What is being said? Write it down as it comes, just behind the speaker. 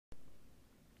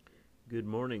Good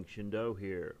morning, Shindo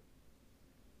here.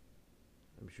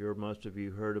 I'm sure most of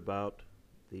you heard about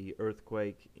the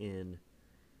earthquake in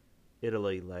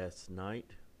Italy last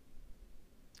night.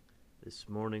 This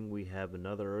morning we have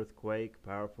another earthquake.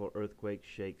 Powerful earthquake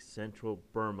shakes central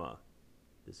Burma.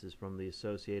 This is from the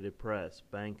Associated Press,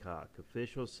 Bangkok.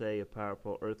 Officials say a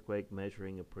powerful earthquake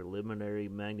measuring a preliminary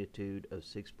magnitude of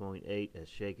 6.8 has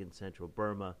shaken central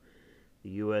Burma.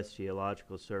 The U.S.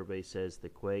 Geological Survey says the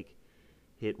quake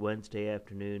hit Wednesday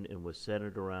afternoon and was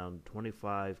centered around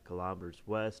 25 kilometers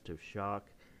west of Shok,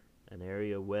 an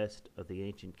area west of the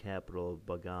ancient capital of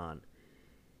Bagan.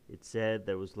 It said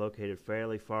that it was located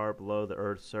fairly far below the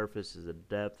Earth's surface at a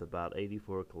depth about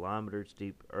 84 kilometers.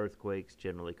 Deep earthquakes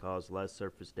generally cause less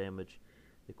surface damage.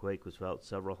 The quake was felt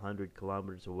several hundred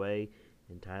kilometers away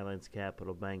in Thailand's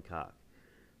capital, Bangkok.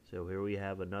 So here we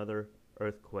have another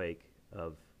earthquake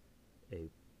of a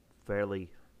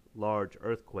fairly large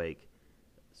earthquake,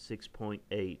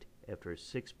 6.8 after a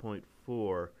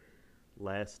 6.4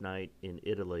 last night in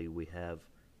Italy. We have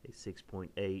a 6.8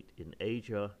 in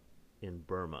Asia, in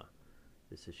Burma.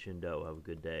 This is Shindo. Have a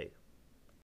good day.